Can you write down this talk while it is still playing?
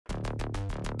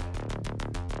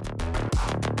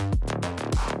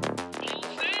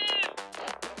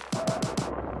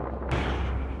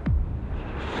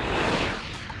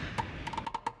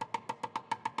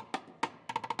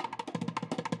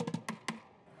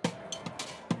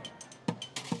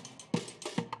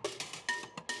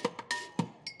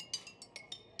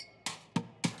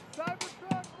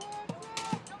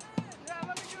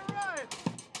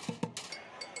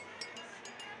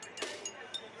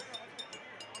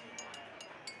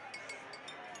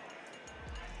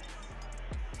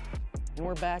and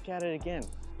we're back at it again.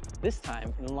 This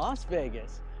time in Las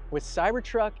Vegas with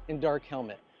Cybertruck and Dark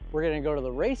Helmet. We're gonna go to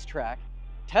the racetrack,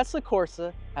 Tesla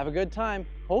Corsa, have a good time,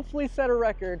 hopefully set a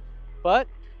record, but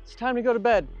it's time to go to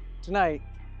bed tonight,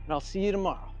 and I'll see you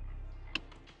tomorrow.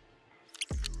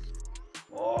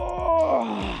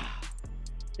 Oh,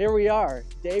 here we are,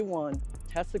 day one,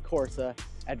 Tesla Corsa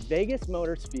at Vegas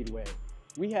Motor Speedway.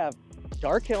 We have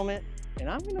Dark Helmet, and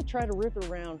I'm gonna try to rip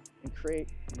around and create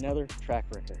another track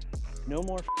record. No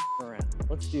more around.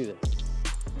 Let's do this.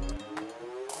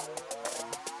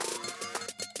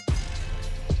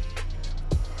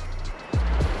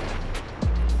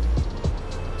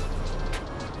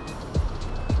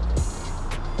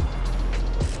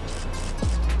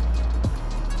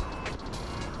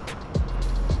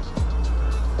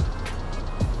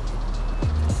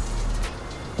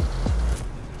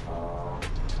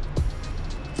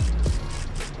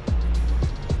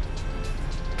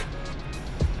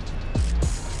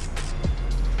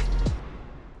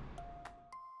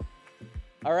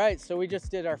 All right, so we just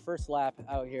did our first lap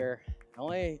out here.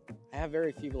 I have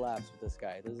very few laps with this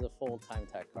guy. This is a full time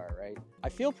attack car, right? I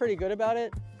feel pretty good about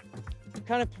it.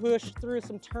 Kind of pushed through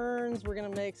some turns. We're gonna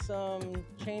make some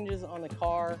changes on the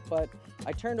car, but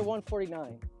I turned to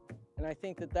 149. And I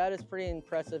think that is pretty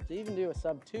impressive to even do a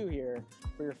sub 2 here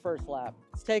for your first lap.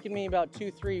 It's taken me about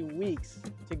 2-3 weeks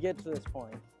to get to this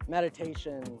point.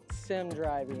 Meditation, sim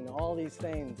driving, all these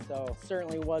things. So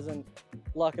certainly wasn't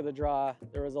luck of the draw.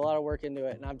 There was a lot of work into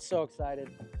it and I'm so excited.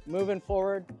 Moving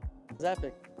forward, it's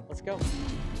epic. Let's go.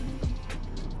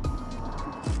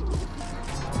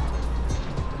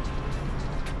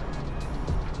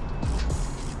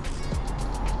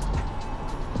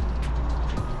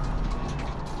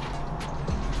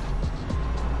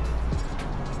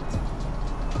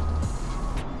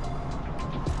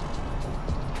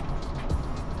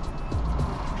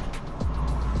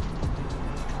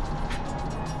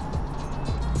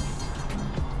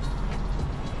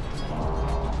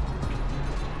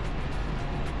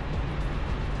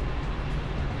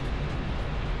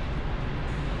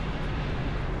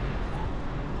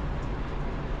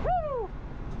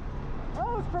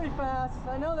 Pretty fast.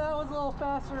 I know that was a little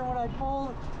faster than when I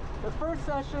pulled the first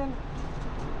session.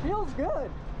 Feels good.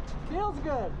 Feels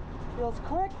good. Feels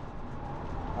quick.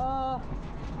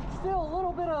 Still a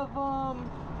little bit of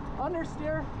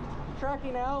understeer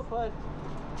tracking out, but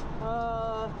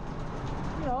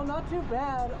you know, not too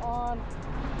bad on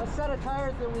a set of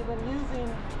tires that we've been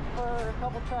using for a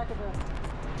couple track events.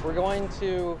 We're going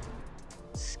to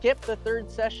skip the third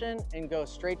session and go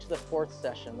straight to the fourth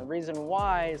session. The reason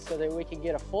why is so that we can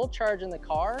get a full charge in the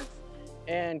car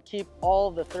and keep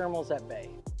all the thermals at bay.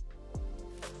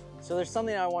 So there's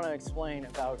something I want to explain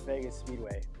about Vegas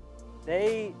Speedway.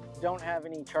 They don't have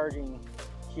any charging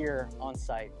here on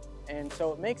site, and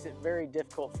so it makes it very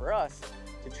difficult for us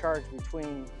to charge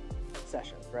between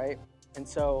sessions, right? And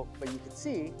so, but you can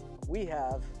see we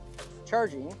have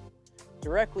charging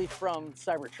directly from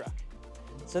Cybertruck.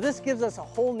 So this gives us a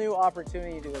whole new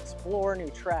opportunity to explore new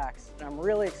tracks, and I'm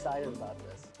really excited about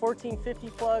this. 1450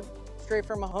 plug, straight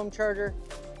from a home charger,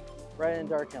 right in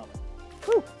Dark Helmet.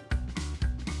 Woo!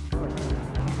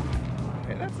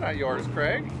 Hey, that's not yours,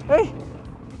 Craig. Hey,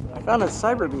 I found a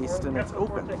CYBERBEAST and it's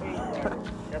open.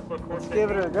 Let's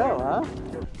give it a go, huh?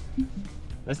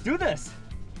 Let's do this.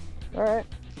 All right,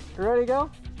 you ready to go?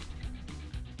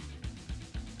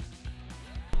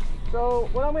 So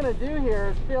what I'm going to do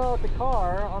here is feel out the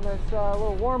car on this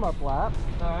little warm-up lap.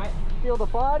 All right. Feel the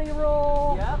body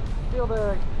roll. Yep. Feel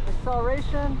the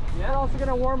acceleration. Yep. We're also going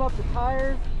to warm up the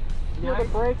tires. Feel the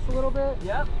brakes a little bit.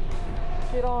 Yep.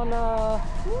 Get on a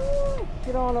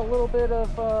little bit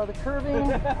of the curving.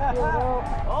 Feel it out.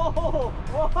 Oh, whoa.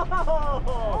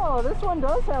 Oh, this one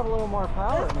does have a little more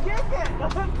power. Let's kick it.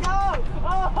 Let's go.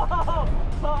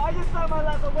 Oh, I just started my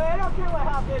lap away. I don't care what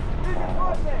happens. This is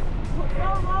worth it.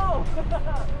 No.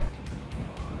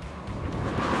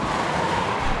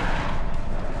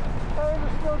 Tires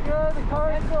are still good. The car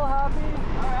is still happy.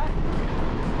 All right.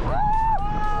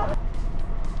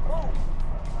 Oh.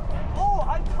 Oh,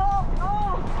 I'm tough.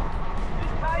 Oh.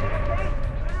 Just tied in the face,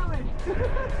 literally.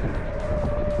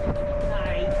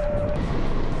 Nice.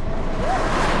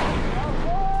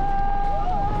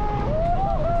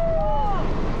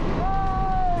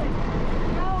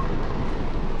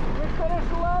 We finished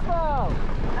the lap out.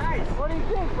 Nice. What do you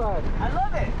think, bud? I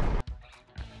love it.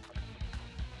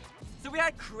 So we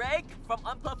had Craig from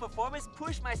Unplugged Performance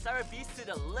push my CYBERBEAST to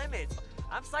the limit.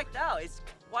 I'm psyched out. It's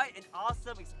quite an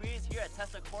awesome experience here at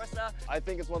Tesla Corsa. I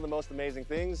think it's one of the most amazing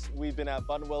things. We've been at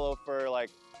Buttonwillow for like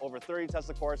over 30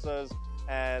 Tesla Corsas.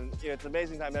 And you know, it's an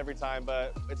amazing time every time,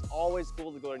 but it's always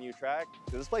cool to go to a new track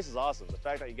because this place is awesome. The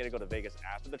fact that you get to go to Vegas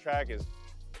after the track is,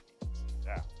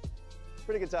 yeah,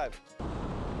 pretty good time.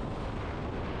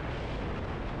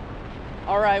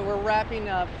 All right, we're wrapping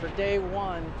up for day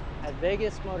one at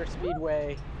Vegas Motor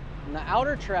Speedway on the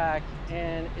outer track,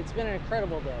 and it's been an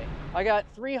incredible day. I got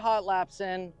 3 hot laps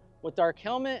in with Dark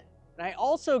Helmet, and I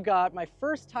also got my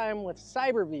first time with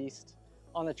CYBERBEAST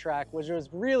on the track, which was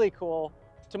really cool.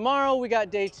 Tomorrow we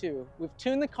got day 2. We've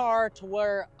tuned the car to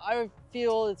where I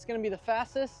feel it's gonna be the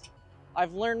fastest.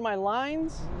 I've learned my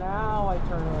lines. Now I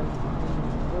turn in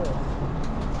this.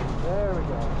 There we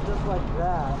go, just like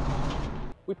that.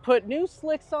 We put new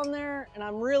slicks on there, and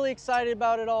I'm really excited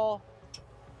about it all.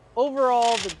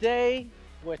 Overall, the day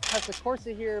with Tesla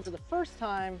Corsa here for the first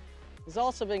time has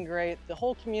also been great. The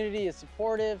whole community is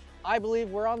supportive. I believe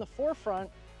we're on the forefront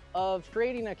of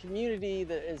creating a community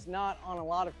that is not on a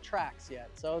lot of tracks yet.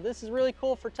 So this is really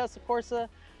cool for Tesla Corsa.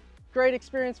 Great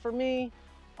experience for me.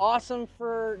 Awesome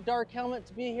for Dark Helmet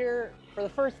to be here for the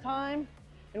first time.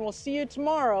 And we'll see you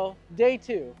tomorrow, day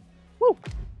 2. Woo!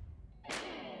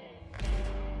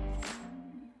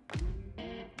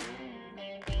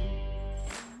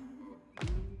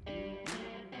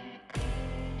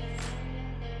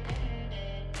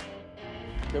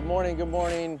 Good morning, good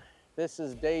morning. This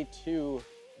is day 2 of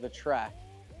the track.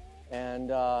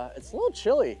 And it's a little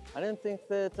chilly. I didn't think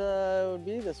that it would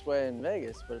be this way in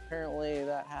Vegas, but apparently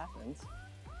that happens.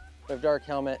 We have Dark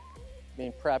Helmet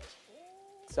being prepped.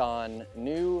 It's on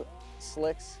new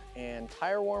slicks and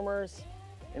tire warmers,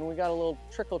 and we got a little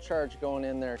trickle charge going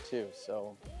in there too.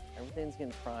 So everything's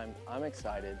getting primed. I'm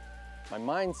excited. My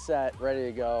mind's set, ready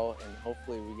to go, and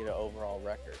hopefully we get an overall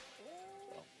record.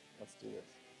 So let's do this.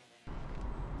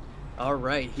 All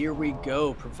right, here we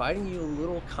go, providing you a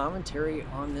little commentary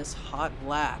on this hot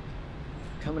lap.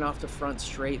 Coming off the front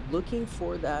straight, looking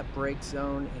for that brake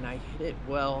zone, and I hit it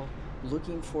well,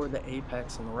 looking for the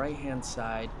apex on the right-hand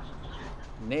side.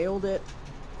 Nailed it,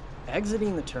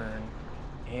 exiting the turn,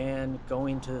 and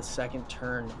going to the second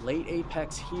turn. Late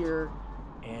apex here,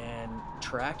 and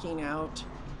tracking out.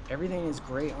 Everything is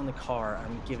great on the car.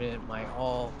 I'm giving it my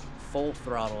all, full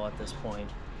throttle at this point.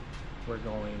 We're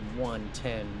going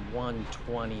 110,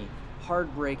 120,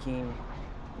 hard braking,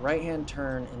 right-hand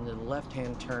turn into the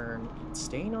left-hand turn, and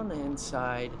staying on the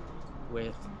inside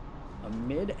with a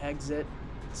mid-exit,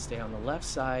 stay on the left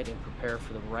side and prepare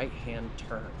for the right-hand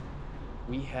turn.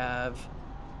 We have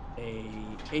a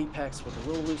apex with a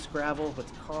little loose gravel, but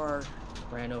the car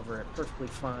ran over it perfectly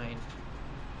fine.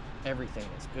 Everything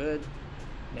is good.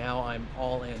 Now I'm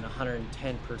all in 110%,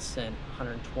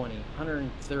 120,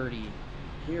 130.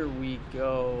 Here we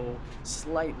go,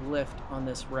 slight lift on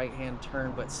this right-hand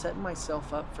turn, but setting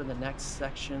myself up for the next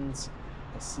sections.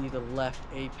 I see the left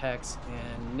apex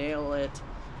and nail it.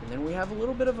 And then we have a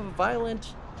little bit of a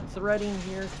violent threading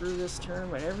here through this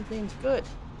turn, but everything's good.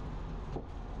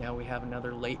 Now we have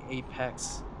another late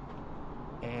apex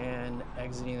and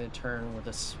exiting the turn with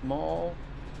a small,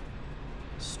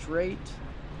 straight,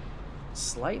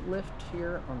 slight lift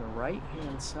here on the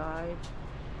right-hand side.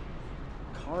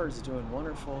 Car is doing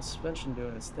wonderful, suspension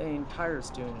doing its thing, tires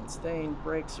doing its thing,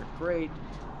 brakes are great.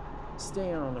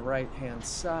 Staying on the right-hand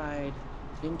side,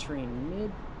 entering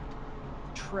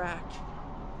mid-track,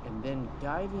 and then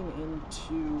diving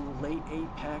into late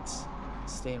apex,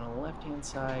 staying on the left-hand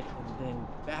side, and then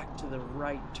back to the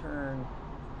right turn,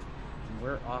 and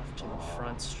we're off to the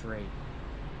front straight.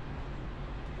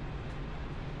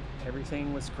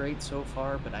 Everything was great so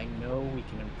far, but I know we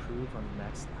can improve on the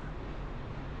next lap.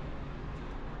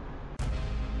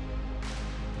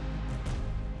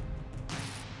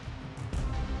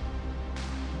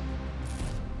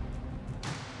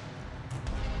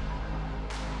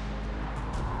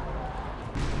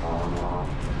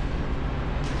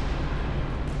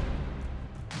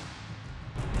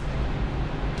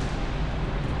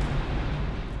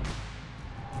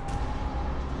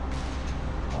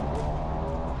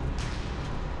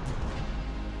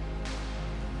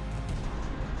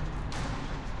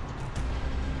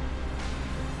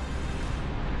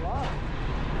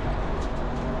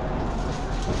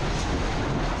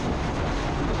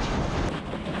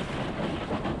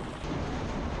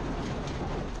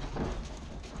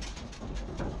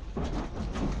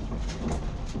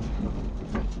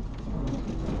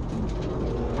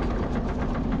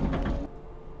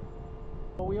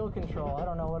 Wheel control, I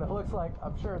don't know what it looks like.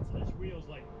 I'm sure it's... This wheel's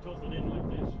like tilted in like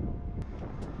this.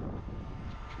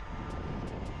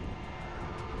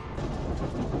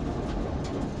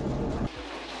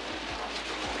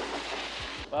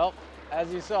 Well,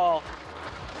 as you saw,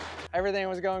 everything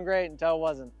was going great until it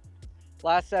wasn't.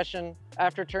 Last session,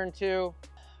 After turn 2,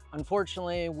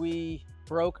 unfortunately, we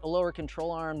broke a lower control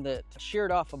arm that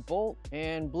sheared off a bolt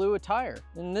and blew a tire.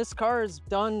 And this car has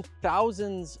done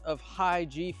thousands of high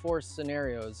G-force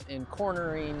scenarios in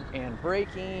cornering and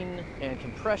braking and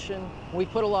compression. We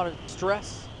put a lot of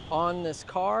stress on this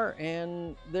car,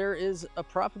 and there is a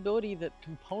probability that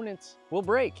components will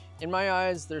break. In my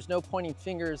eyes, there's no pointing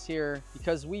fingers here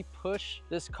because we push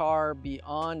this car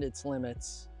beyond its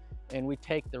limits and we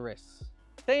take the risks.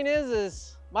 Thing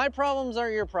is my problems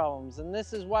aren't your problems, and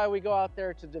this is why we go out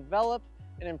there to develop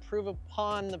and improve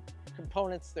upon the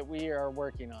components that we are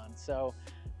working on. So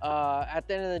at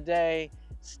the end of the day,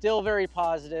 still very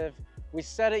positive. We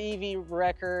set an EV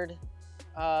record,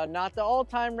 not the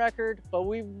all-time record, but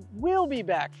we will be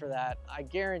back for that. I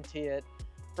guarantee it.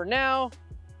 For now,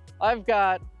 I've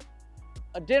got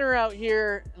a dinner out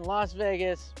here in Las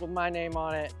Vegas with my name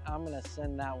on it. I'm gonna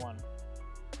send that one.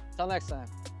 Till next time.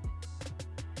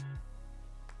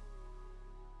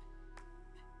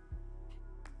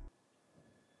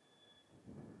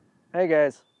 Hey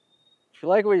guys, if you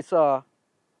like what you saw,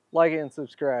 like it and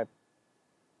subscribe.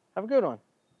 Have a good one.